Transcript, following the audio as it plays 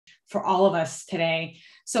for all of us today.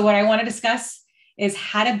 So what I want to discuss is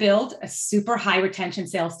how to build a super high retention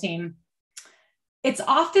sales team. It's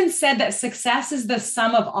often said that success is the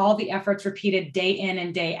sum of all the efforts repeated day in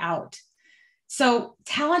and day out. So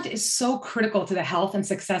talent is so critical to the health and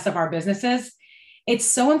success of our businesses. It's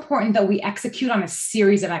so important that we execute on a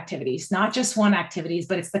series of activities, not just one activities,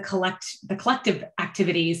 but it's the collective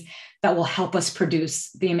activities that will help us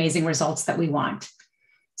produce the amazing results that we want.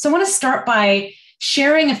 So I want to start by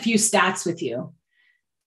sharing a few stats with you.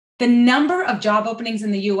 The number of job openings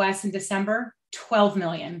in the US in December, 12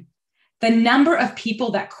 million. The number of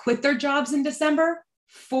people that quit their jobs in December,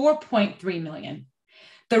 4.3 million.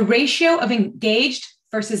 The ratio of engaged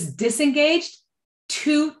versus disengaged,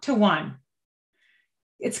 2-to-1.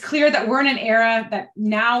 It's clear that we're in an era that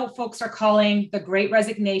now folks are calling the Great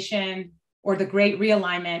Resignation or the Great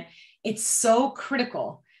Realignment. It's so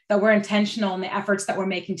critical that we're intentional in the efforts that we're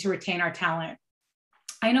making to retain our talent.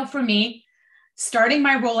 I know for me, starting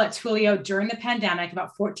my role at Twilio during the pandemic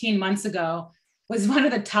about 14 months ago was one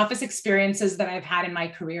of the toughest experiences that I've had in my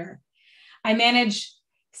career. I manage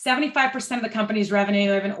 75% of the company's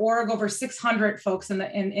revenue. I have an org over 600 folks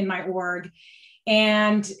in my org.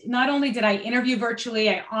 And not only did I interview virtually,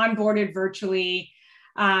 I onboarded virtually.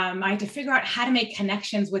 I had to figure out how to make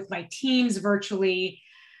connections with my teams virtually.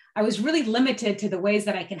 I was really limited to the ways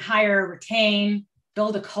that I can hire, retain,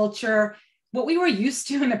 build a culture. What we were used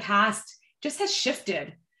to in the past just has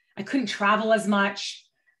shifted. I couldn't travel as much.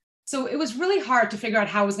 So it was really hard to figure out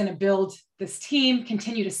how I was going to build this team,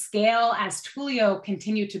 continue to scale as Twilio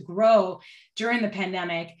continued to grow during the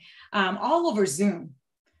pandemic, all over Zoom.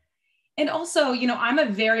 And also, I'm a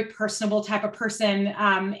very personable type of person,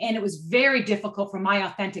 and it was very difficult for my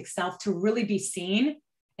authentic self to really be seen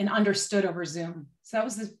and understood over Zoom. So that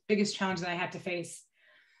was the biggest challenge that I had to face.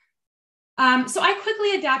 So I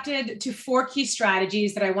quickly adapted to 4 key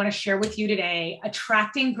strategies that I want to share with you today.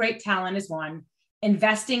 Attracting great talent is one,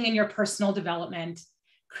 investing in your personal development,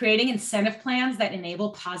 creating incentive plans that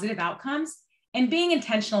enable positive outcomes, and being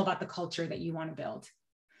intentional about the culture that you want to build.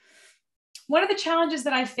 One of the challenges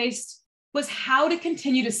that I faced was how to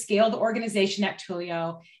continue to scale the organization at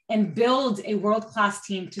Twilio and build a world-class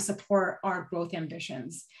team to support our growth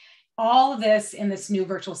ambitions. All of this in this new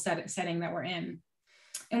virtual setting that we're in.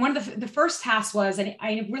 And one of the first tasks was, and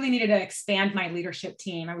I really needed to expand my leadership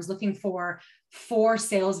team. I was looking for 4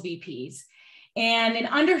 sales VPs. And in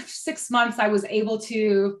under 6 months, I was able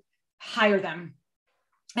to hire them.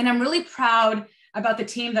 And I'm really proud about the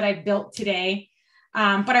team that I've built today.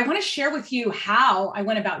 But I want to share with you how I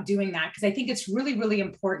went about doing that, because I think it's really, really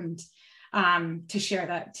important to share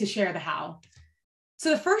the how. So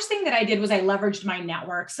the first thing that I did was I leveraged my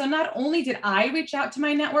network. So not only did I reach out to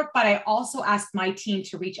my network, but I also asked my team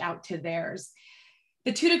to reach out to theirs.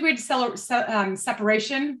 The 2-degree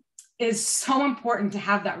separation is so important to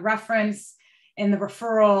have that reference and the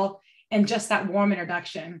referral and just that warm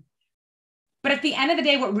introduction. But at the end of the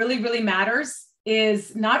day, what really, really matters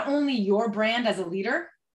is not only your brand as a leader,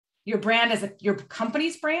 your brand as your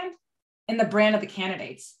company's brand, and the brand of the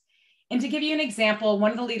candidates. And to give you an example,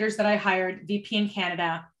 one of the leaders that I hired, VP in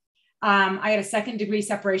Canada, I had a 2-degree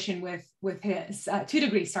separation with his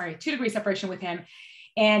 2-degree separation with him,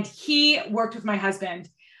 and he worked with my husband.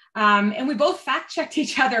 And we both fact-checked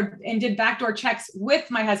each other and did backdoor checks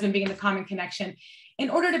with my husband being the common connection in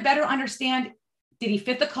order to better understand, did he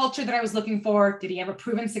fit the culture that I was looking for? Did he have a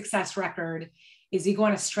proven success record? Is he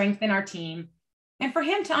going to strengthen our team? And for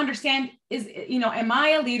him to understand, am I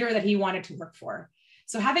a leader that he wanted to work for?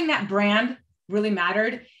 So having that brand really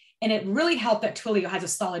mattered. And it really helped that Twilio has a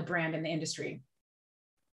solid brand in the industry.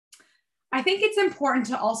 I think it's important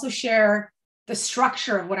to also share the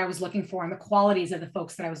structure of what I was looking for and the qualities of the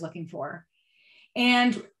folks that I was looking for.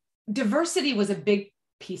 And diversity was a big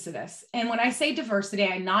piece of this. And when I say diversity,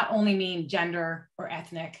 I not only mean gender or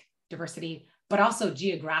ethnic diversity, but also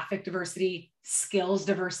geographic diversity, skills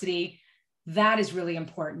diversity. That is really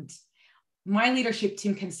important. My leadership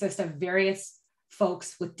team consists of various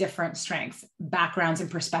folks with different strengths, backgrounds,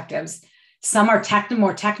 and perspectives. Some are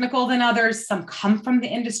more technical than others. Some come from the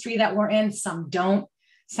industry that we're in. Some don't.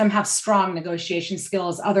 Some have strong negotiation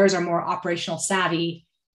skills. Others are more operational savvy.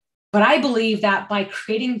 But I believe that by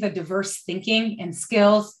creating the diverse thinking and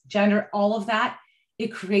skills, gender, all of that,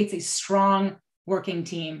 it creates a strong working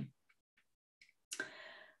team.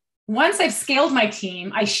 Once I've scaled my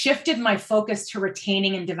team, I shifted my focus to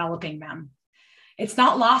retaining and developing them. It's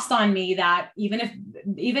not lost on me that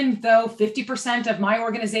even though 50% of my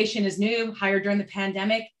organization is new, hired during the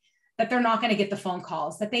pandemic, that they're not going to get the phone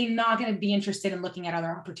calls, that they're not going to be interested in looking at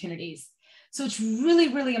other opportunities. So it's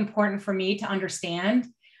really, really important for me to understand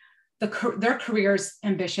their careers,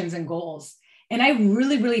 ambitions, and goals. And I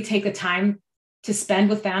really, really take the time to spend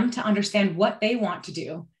with them to understand what they want to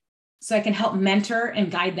do, so I can help mentor and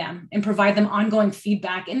guide them and provide them ongoing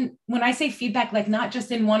feedback. And when I say feedback, like not just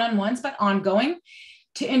in one-on-ones, but ongoing,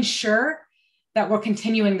 to ensure that we're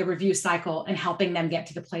continuing the review cycle and helping them get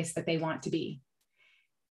to the place that they want to be.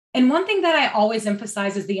 And one thing that I always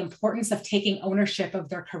emphasize is the importance of taking ownership of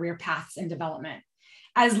their career paths and development.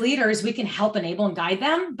 As leaders, we can help enable and guide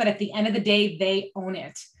them, but at the end of the day, they own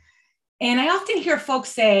it. And I often hear folks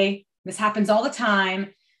say, this happens all the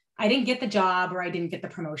time, I didn't get the job or I didn't get the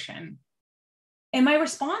promotion. And my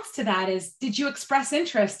response to that is, did you express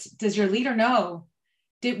interest? Does your leader know?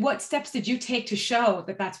 What steps did you take to show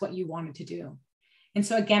that that's what you wanted to do? And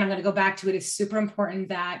so again, I'm going to go back to it. It's super important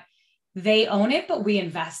that they own it, but we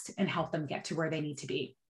invest and help them get to where they need to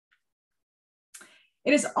be.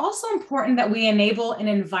 It is also important that we enable an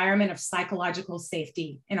environment of psychological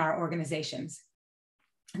safety in our organizations.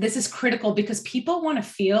 This is critical because people want to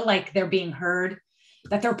feel like they're being heard,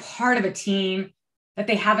 that they're part of a team, that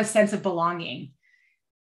they have a sense of belonging.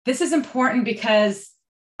 This is important because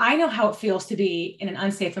I know how it feels to be in an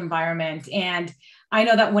unsafe environment. And I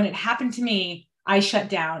know that when it happened to me, I shut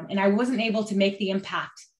down and I wasn't able to make the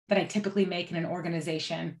impact that I typically make in an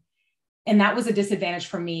organization. And that was a disadvantage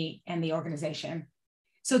for me and the organization.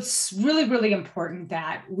 So it's really, really important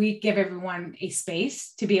that we give everyone a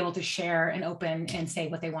space to be able to share and open and say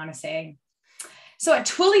what they want to say. So at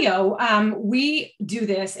Twilio, we do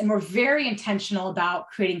this and we're very intentional about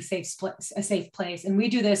creating a safe place. And we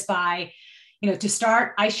do this by, to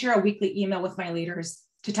start, I share a weekly email with my leaders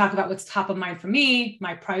to talk about what's top of mind for me,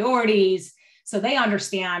 my priorities, so they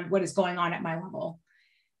understand what is going on at my level.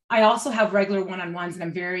 I also have regular one-on-ones and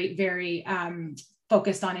I'm very, very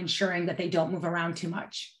focused on ensuring that they don't move around too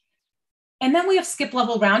much. And then we have skip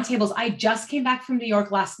level roundtables. I just came back from New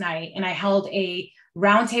York last night and I held a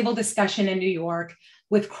roundtable discussion in New York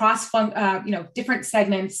with different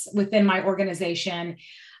segments within my organization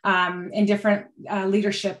and different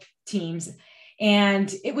leadership teams.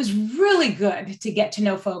 And it was really good to get to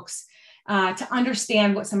know folks, to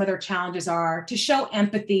understand what some of their challenges are, to show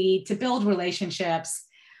empathy, to build relationships.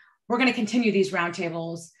 We're going to continue these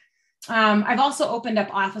roundtables. I've also opened up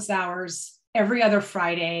office hours every other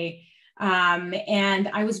Friday. And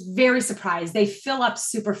I was very surprised. They fill up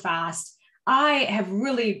super fast. I have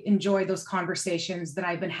really enjoyed those conversations that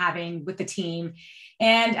I've been having with the team.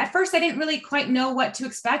 And at first, I didn't really quite know what to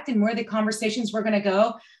expect and where the conversations were going to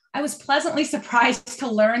go. I was pleasantly surprised to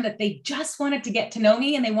learn that they just wanted to get to know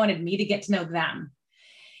me and they wanted me to get to know them.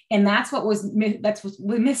 And that's what was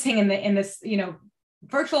missing in this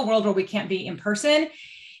virtual world where we can't be in person.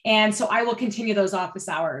 And so I will continue those office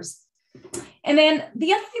hours. And then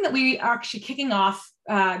the other thing that we are actually kicking off,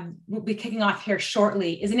 we'll be kicking off here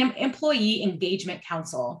shortly, is an employee engagement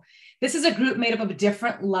council. This is a group made up of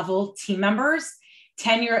different level team members,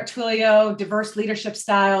 tenure at Twilio, diverse leadership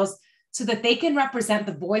styles, so that they can represent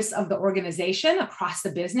the voice of the organization across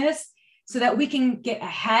the business so that we can get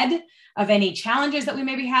ahead of any challenges that we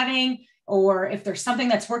may be having, or if there's something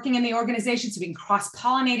that's working in the organization, so we can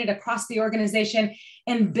cross-pollinate it across the organization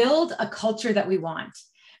and build a culture that we want.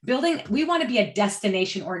 We want to be a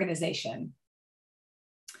destination organization.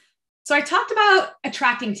 So I talked about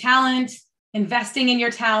attracting talent, investing in your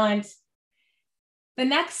talent. The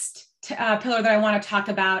next pillar that I want to talk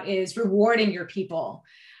about is rewarding your people.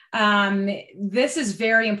 This is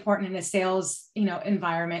very important in a sales,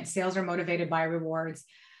 environment. Sales are motivated by rewards,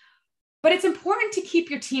 but it's important to keep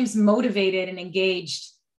your teams motivated and engaged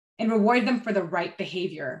and reward them for the right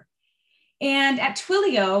behavior. And at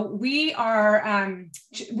Twilio, we are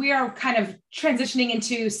kind of transitioning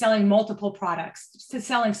into selling multiple products, to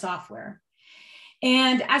selling software.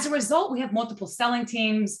 And as a result, we have multiple selling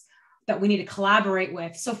teams that we need to collaborate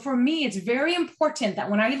with. So for me, it's very important that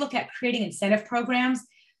when I look at creating incentive programs,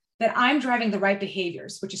 that I'm driving the right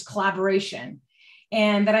behaviors, which is collaboration.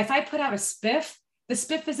 And that if I put out a spiff, the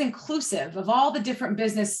spiff is inclusive of all the different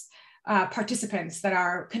business participants that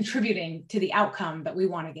are contributing to the outcome that we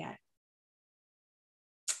want to get.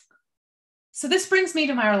 So this brings me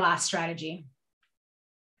to my last strategy.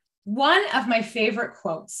 One of my favorite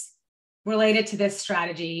quotes related to this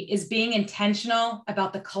strategy is being intentional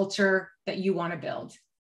about the culture that you want to build.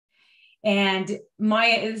 And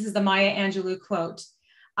this is the Maya Angelou quote.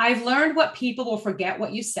 I've learned what people will forget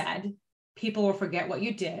what you said, people will forget what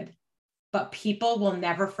you did, but people will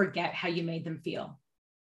never forget how you made them feel.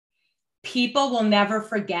 People will never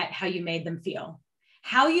forget how you made them feel.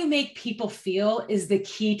 How you make people feel is the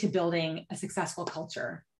key to building a successful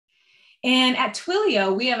culture. And at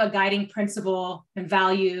Twilio, we have a guiding principle and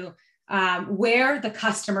value wear the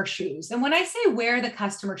customer shoes. And when I say wear the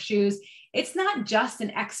customer shoes, it's not just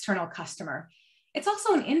an external customer. It's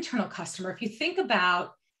also an internal customer. If you think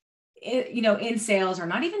about it, in sales, or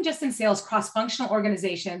not even just in sales, cross-functional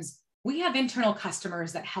organizations, we have internal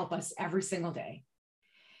customers that help us every single day.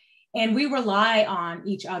 And we rely on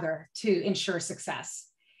each other to ensure success.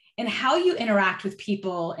 And how you interact with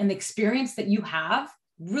people and the experience that you have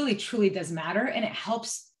really, truly does matter. And it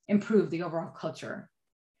helps improve the overall culture.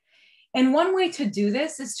 And one way to do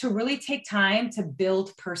this is to really take time to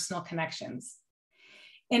build personal connections.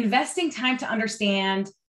 Investing time to understand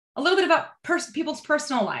a little bit about people's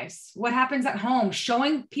personal lives, what happens at home,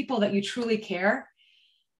 showing people that you truly care.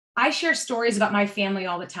 I share stories about my family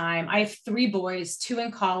all the time. I have 3 boys, 2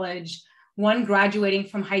 in college, 1 graduating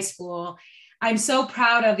from high school. I'm so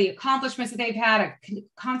proud of the accomplishments that they've had. I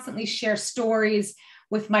constantly share stories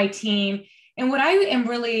with my team. And what I am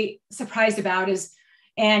really surprised about is,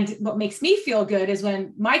 and what makes me feel good, is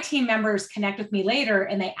when my team members connect with me later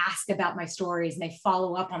and they ask about my stories and they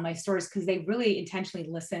follow up on my stories because they really intentionally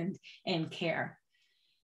listened and care.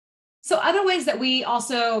 So other ways that we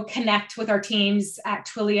also connect with our teams at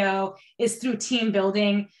Twilio is through team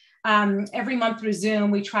building. Every month through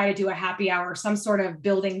Zoom, we try to do a happy hour, some sort of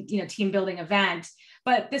building, team building event.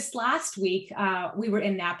 But this last week, we were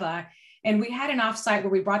in Napa and we had an offsite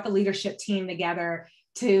where we brought the leadership team together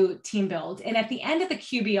to team build. And at the end of the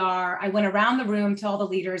QBR, I went around the room to all the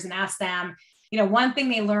leaders and asked them, one thing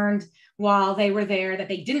they learned while they were there that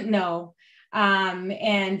they didn't know,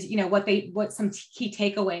 and what some key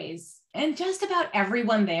takeaways. And just about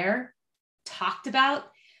everyone there talked about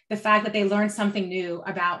the fact that they learned something new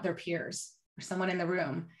about their peers or someone in the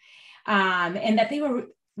room, and that they were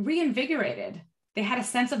reinvigorated. They had a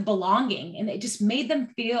sense of belonging, and it just made them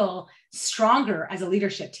feel stronger as a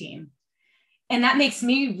leadership team. And that makes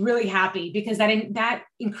me really happy because that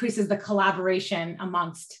increases the collaboration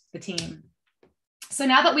amongst the team. So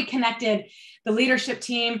now that we connected the leadership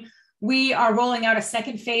team, we are rolling out a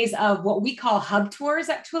second phase of what we call hub tours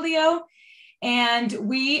at Twilio. And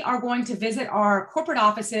we are going to visit our corporate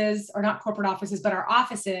offices, or not corporate offices, but our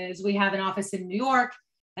offices. We have an office in New York,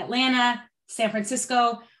 Atlanta, San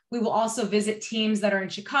Francisco. We will also visit teams that are in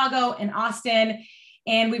Chicago and Austin.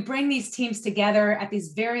 And we bring these teams together at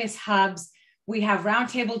these various hubs. We have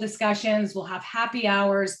roundtable discussions. We'll have happy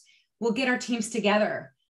hours. We'll get our teams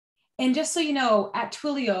together. And just so you know, at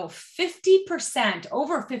Twilio,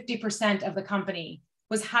 over 50% of the company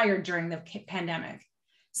was hired during the pandemic.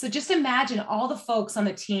 So just imagine all the folks on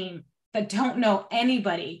the team that don't know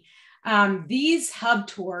anybody. These hub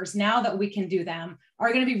tours, now that we can do them,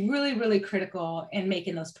 are going to be really, really critical in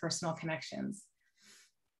making those personal connections.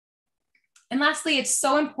 And lastly, it's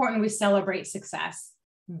so important we celebrate success,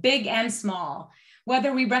 big and small,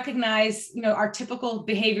 whether we recognize, our typical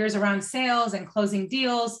behaviors around sales and closing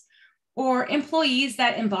deals, or employees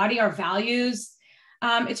that embody our values.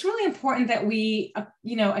 It's really important that we,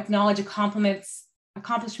 acknowledge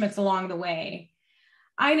accomplishments along the way.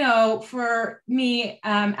 I know for me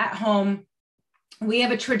at home, we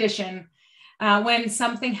have a tradition when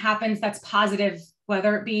something happens that's positive,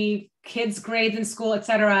 whether it be kids' grades in school, et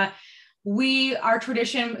cetera. Our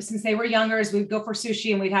tradition since they were younger is we'd go for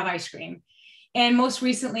sushi and we'd have ice cream. And most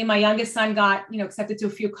recently, my youngest son got, accepted to a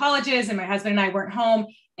few colleges, and my husband and I weren't home.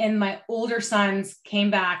 And my older sons came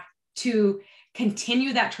back to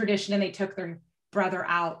continue that tradition, and they took their brother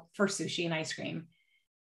out for sushi and ice cream.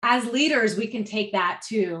 As leaders, we can take that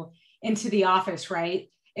too into the office, right?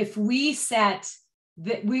 If we set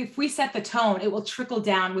the tone, it will trickle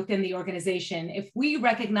down within the organization. If we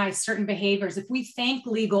recognize certain behaviors, if we thank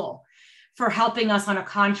legal for helping us on a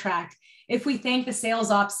contract, if we thank the sales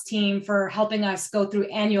ops team for helping us go through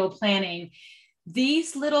annual planning,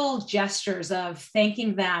 these little gestures of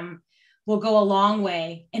thanking them will go a long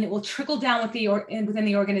way, and it will trickle down within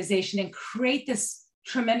the organization and create this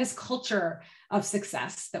tremendous culture of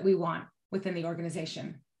success that we want within the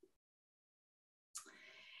organization.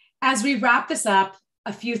 As we wrap this up,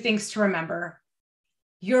 a few things to remember.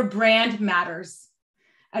 Your brand matters.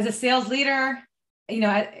 As a sales leader,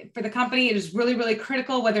 for the company, it is really, really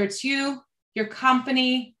critical, whether it's you, your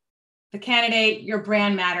company, the candidate, your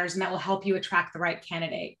brand matters, and that will help you attract the right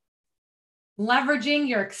candidate. Leveraging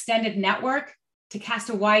your extended network to cast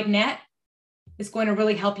a wide net is going to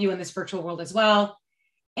really help you in this virtual world as well.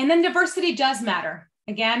 And then diversity does matter.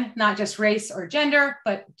 Again, not just race or gender,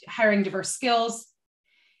 but hiring diverse skills.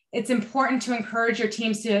 It's important to encourage your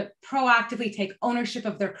teams to proactively take ownership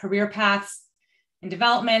of their career paths and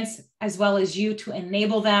developments, as well as you to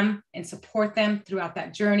enable them and support them throughout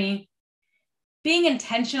that journey. Being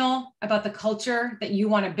intentional about the culture that you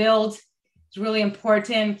want to build, It's really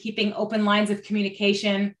important. Keeping open lines of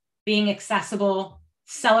communication, being accessible,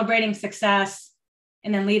 celebrating success,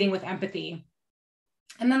 and then leading with empathy.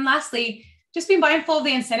 And then lastly, just be mindful of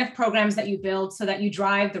the incentive programs that you build so that you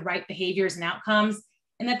drive the right behaviors and outcomes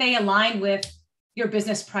and that they align with your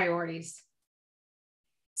business priorities.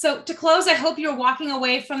 So to close, I hope you're walking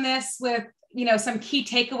away from this with some key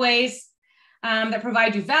takeaways that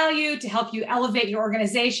provide you value to help you elevate your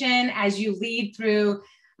organization as you lead through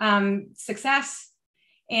success.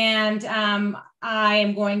 And I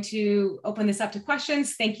am going to open this up to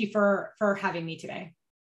questions. Thank you for having me today.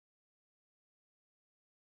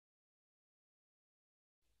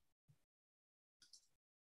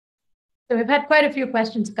 So we've had quite a few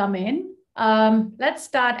questions come in. Let's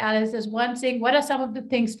start, Alice. There's one thing. What are some of the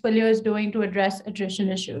things Twilio is doing to address attrition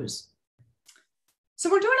issues? So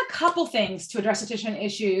we're doing a couple things to address attrition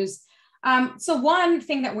issues. So one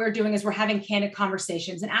thing that we're doing is we're having candid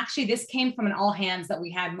conversations. And actually, this came from an all hands that we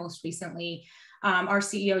had most recently. Our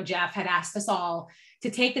CEO, Jeff, had asked us all to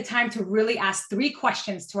take the time to really ask 3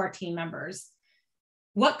 questions to our team members.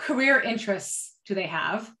 What career interests do they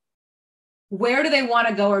have? Where do they want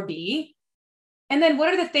to go or be? And then what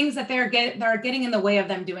are the things that that are getting in the way of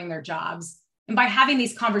them doing their jobs? And by having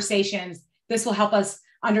these conversations, this will help us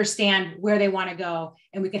understand where they want to go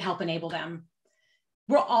and we can help enable them.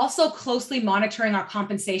 We're also closely monitoring our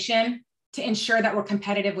compensation to ensure that we're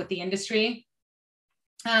competitive with the industry.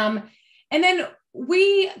 And then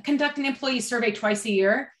we conduct an employee survey twice a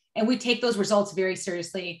year, and we take those results very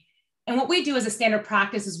seriously. And what we do as a standard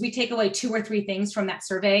practice is we take away 2 or 3 things from that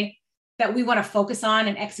survey that we want to focus on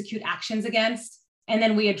and execute actions against, and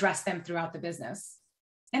then we address them throughout the business.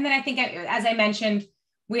 And then I think, as I mentioned,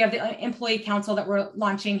 we have the employee council that we're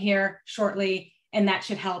launching here shortly, and that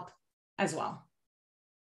should help as well.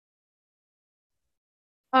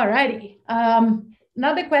 All righty.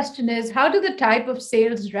 Another question is, how do the type of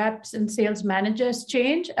sales reps and sales managers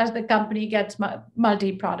change as the company gets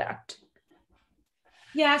multi-product?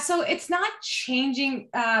 Yeah, so it's not changing.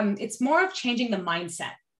 It's more of changing the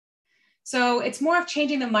mindset. So it's more of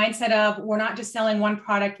changing the mindset of we're not just selling one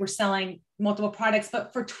product, we're selling multiple products.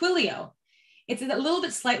 But for Twilio, it's a little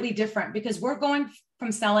bit slightly different because we're going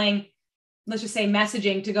from selling, let's just say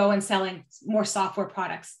messaging, to go and selling more software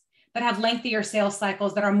products that have lengthier sales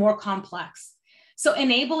cycles that are more complex. So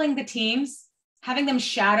enabling the teams, having them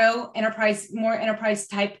shadow more enterprise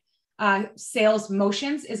type sales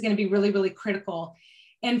motions is going to be really, really critical.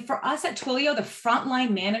 And for us at Twilio, the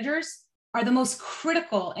frontline managers are the most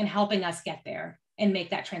critical in helping us get there and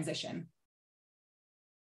make that transition.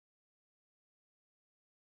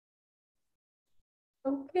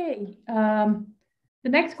 Okay. The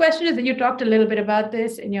next question is that you talked a little bit about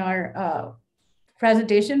this in your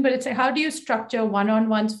presentation, but it's how do you structure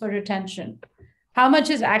one-on-ones for retention? How much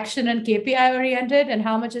is action and KPI oriented, and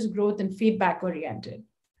how much is growth and feedback oriented?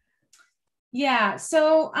 Yeah,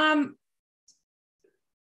 so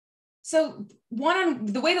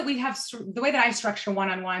the way that I structure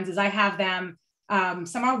one-on-ones is I have them,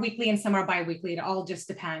 some are weekly and some are bi-weekly. It all just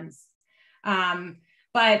depends.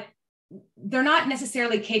 But they're not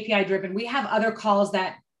necessarily KPI driven. We have other calls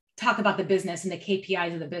that talk about the business and the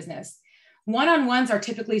KPIs of the business. One-on-ones are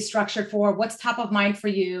typically structured for what's top of mind for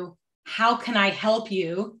you, how can I help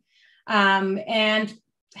you, and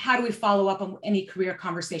how do we follow up on any career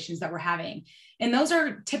conversations that we're having. And those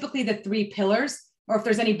are typically the 3 pillars, or if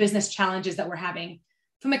there's any business challenges that we're having.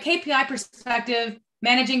 From a KPI perspective,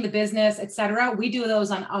 managing the business, et cetera, we do those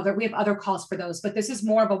we have other calls for those, but this is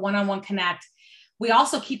more of a one-on-one connect. We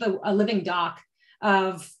also keep a living doc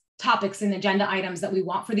of topics and agenda items that we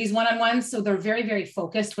want for these one-on-ones. So they're very, very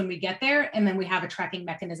focused when we get there. And then we have a tracking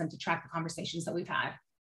mechanism to track the conversations that we've had.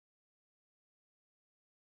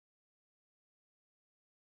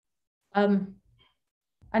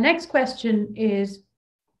 Our next question is,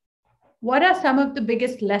 what are some of the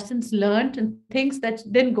biggest lessons learned and things that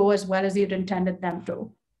didn't go as well as you'd intended them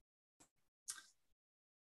to?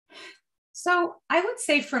 So I would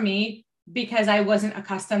say for me, because I wasn't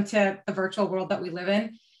accustomed to the virtual world that we live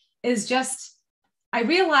in, is just, I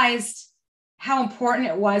realized how important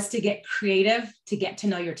it was to get creative, to get to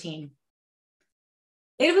know your team.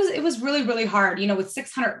 It was really, really hard, with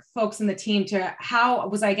 600 folks in the team, to how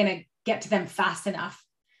was I going to get to them fast enough?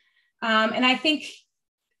 And I think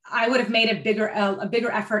I would have made a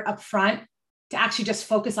bigger effort up front to actually just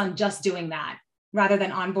focus on just doing that rather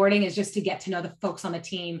than onboarding, is just to get to know the folks on the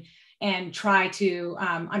team and try to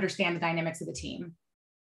understand the dynamics of the team.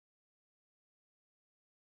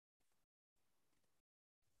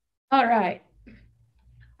 All right.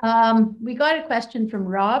 We got a question from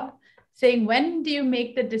Rob saying, when do you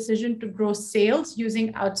make the decision to grow sales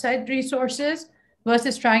using outside resources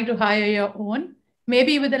versus trying to hire your own,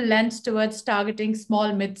 maybe with a lens towards targeting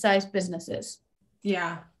small, mid-sized businesses?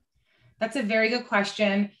 Yeah, that's a very good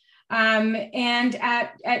question. And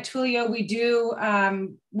at Twilio,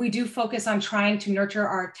 we do focus on trying to nurture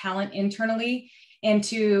our talent internally and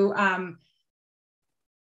to,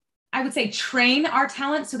 I would say, train our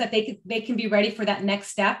talent so that they can be ready for that next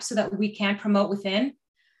step so that we can promote within.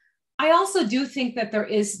 I also do think that there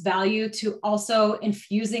is value to also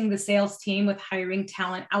infusing the sales team with hiring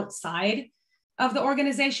talent outside of the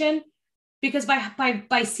organization, because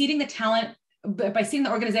by seeding the talent, by seeding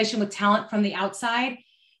the organization with talent from the outside,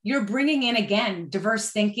 you're bringing in, again, diverse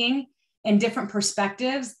thinking and different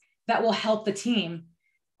perspectives that will help the team.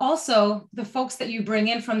 Also, the folks that you bring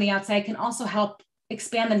in from the outside can also help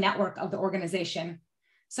expand the network of the organization.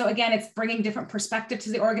 So again, it's bringing different perspective to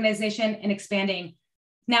the organization and expanding.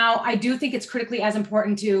 Now, I do think it's critically as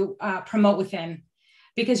important to promote within,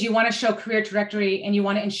 because you want to show career trajectory and you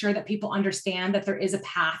want to ensure that people understand that there is a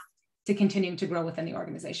path to continuing to grow within the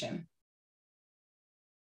organization.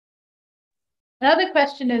 Another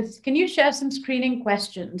question is, can you share some screening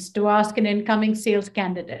questions to ask an incoming sales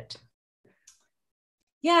candidate?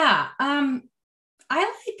 Yeah, I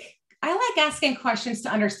like asking questions to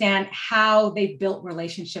understand how they've built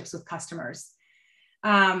relationships with customers,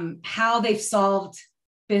 how they've solved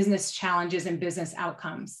business challenges and business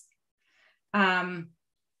outcomes.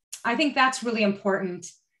 I think that's really important.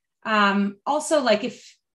 Also, like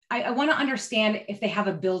if I want to understand if they have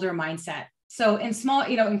a builder mindset. So in small,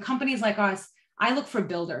 in companies like us, I look for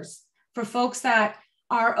builders, for folks that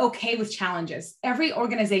are okay with challenges. Every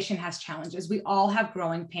organization has challenges. We all have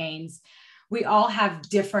growing pains. We all have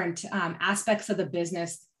different aspects of the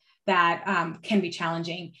business that can be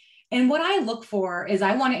challenging. And what I look for is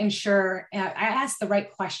I want to ensure, I ask the right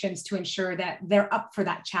questions to ensure that they're up for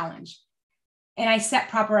that challenge. And I set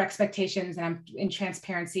proper expectations and I'm in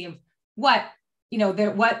transparency of what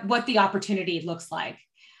the opportunity looks like.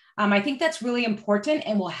 I think that's really important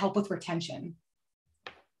and will help with retention.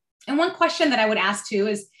 And one question that I would ask too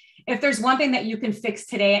is, if there's one thing that you can fix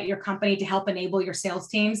today at your company to help enable your sales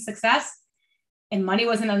team's success, and money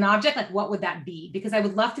wasn't an object, like what would that be? Because I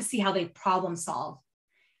would love to see how they problem solve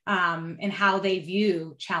and how they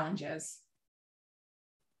view challenges.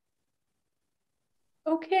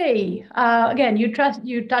 Okay. Again,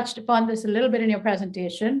 you touched upon this a little bit in your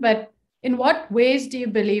presentation, but in what ways do you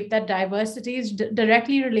believe that diversity is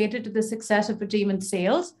directly related to the success of a team in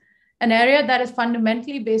sales, an area that is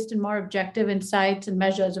fundamentally based in more objective insights and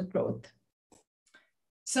measures of growth?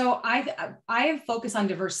 So I focus on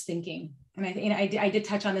diverse thinking. And I did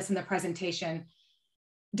touch on this in the presentation,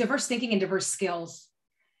 diverse thinking and diverse skills.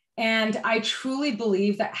 And I truly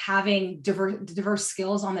believe that having diverse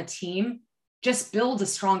skills on the team just builds a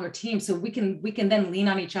stronger team. So we can then lean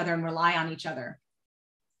on each other and rely on each other.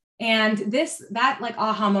 And that like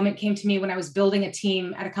aha moment came to me when I was building a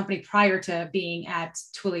team at a company prior to being at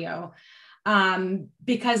Twilio,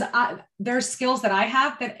 because there's skills that I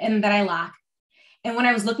have that I lack. And when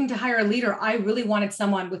I was looking to hire a leader, I really wanted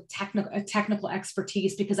someone with technical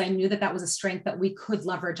expertise, because I knew that was a strength that we could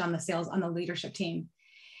leverage on the leadership team.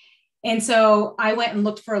 And so I went and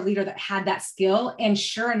looked for a leader that had that skill. And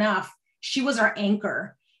sure enough, she was our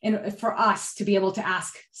anchor for us to be able to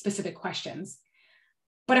ask specific questions.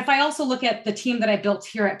 But if I also look at the team that I built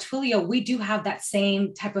here at Twilio, we do have that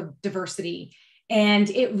same type of diversity, and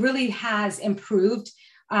it really has improved.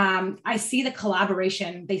 I see the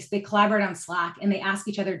collaboration. They collaborate on Slack and they ask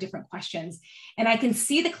each other different questions. And I can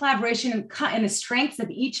see the collaboration and the strengths of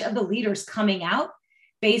each of the leaders coming out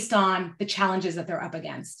based on the challenges that they're up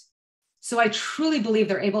against. So I truly believe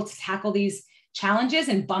they're able to tackle these challenges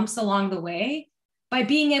and bumps along the way by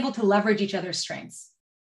being able to leverage each other's strengths.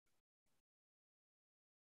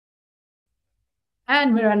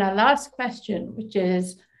 And we're on our last question, which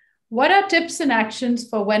is, what are tips and actions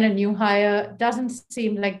for when a new hire doesn't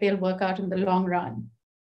seem like they'll work out in the long run?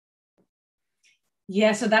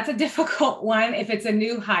 Yeah, so that's a difficult one if it's a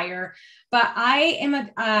new hire. But I am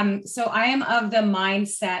of the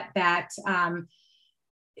mindset that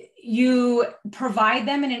you provide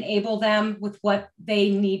them and enable them with what they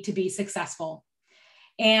need to be successful.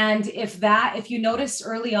 And if you notice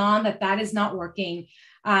early on that is not working,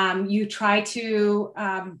 you try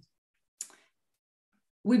to,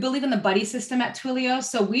 we believe in the buddy system at Twilio.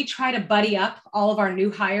 So we try to buddy up all of our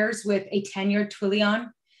new hires with a tenured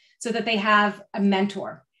Twilion so that they have a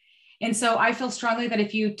mentor. And so I feel strongly that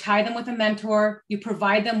if you tie them with a mentor, you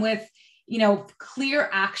provide them with, clear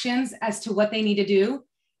actions as to what they need to do,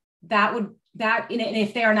 and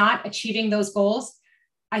if they are not achieving those goals,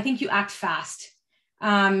 I think you act fast.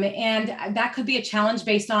 And that could be a challenge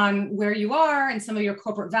based on where you are and some of your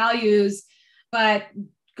corporate values, but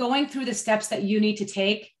going through the steps that you need to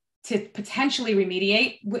take to potentially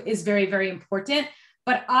remediate is very, very important.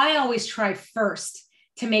 But I always try first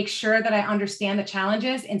to make sure that I understand the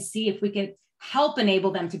challenges and see if we can help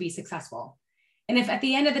enable them to be successful. And if at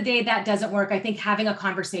the end of the day that doesn't work, I think having a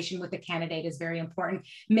conversation with the candidate is very important.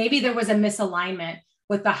 Maybe there was a misalignment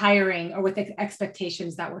with the hiring or with the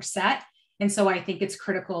expectations that were set. And so I think it's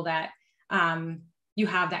critical that you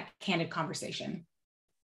have that candid conversation.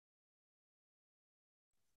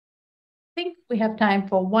 I think we have time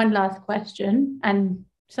for one last question, and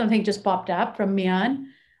something just popped up from Mian.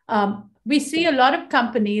 We see a lot of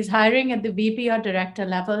companies hiring at the VP or director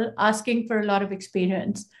level, asking for a lot of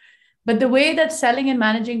experience. But the way that selling and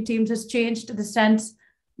managing teams has changed to the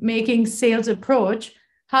sense-making sales approach,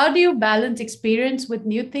 how do you balance experience with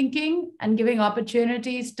new thinking and giving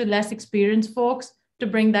opportunities to less experienced folks to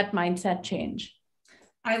bring that mindset change?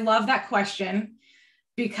 I love that question,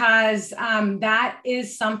 because that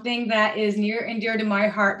is something that is near and dear to my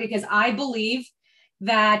heart, because I believe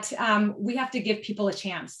that we have to give people a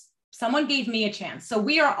chance. Someone gave me a chance. So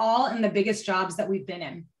we are all in the biggest jobs that we've been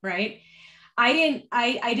in, right?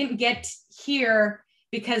 I didn't get here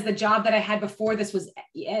because the job that I had before this was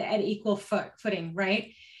at equal footing,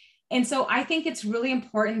 right? And so I think it's really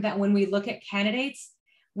important that when we look at candidates,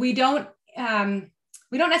 we don't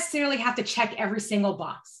necessarily have to check every single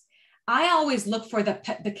box. I always look for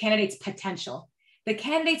the candidate's potential. The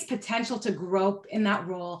candidate's potential to grow in that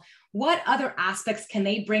role. What other aspects can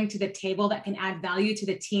they bring to the table that can add value to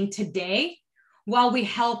the team today while we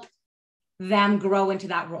help them grow into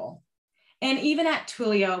that role? And even at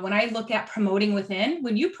Twilio, when I look at promoting within,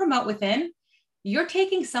 when you promote within, you're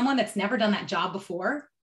taking someone that's never done that job before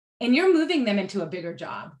and you're moving them into a bigger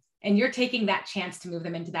job, and you're taking that chance to move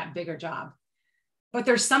them into that bigger job. But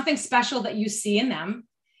there's something special that you see in them.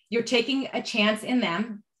 You're taking a chance in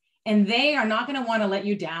them, and they are not going to want to let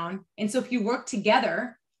you down. And so if you work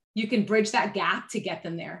together, you can bridge that gap to get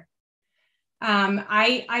them there.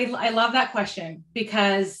 I love that question,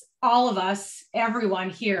 because all of us,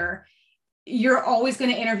 everyone here, you're always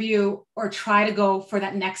going to interview or try to go for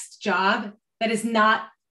that next job that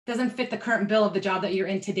doesn't fit the current bill of the job that you're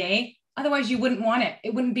in today. Otherwise, you wouldn't want it.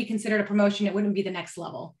 It wouldn't be considered a promotion. It wouldn't be the next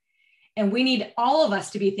level. And we need all of us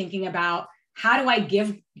to be thinking about, how do I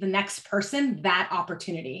give the next person that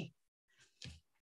opportunity?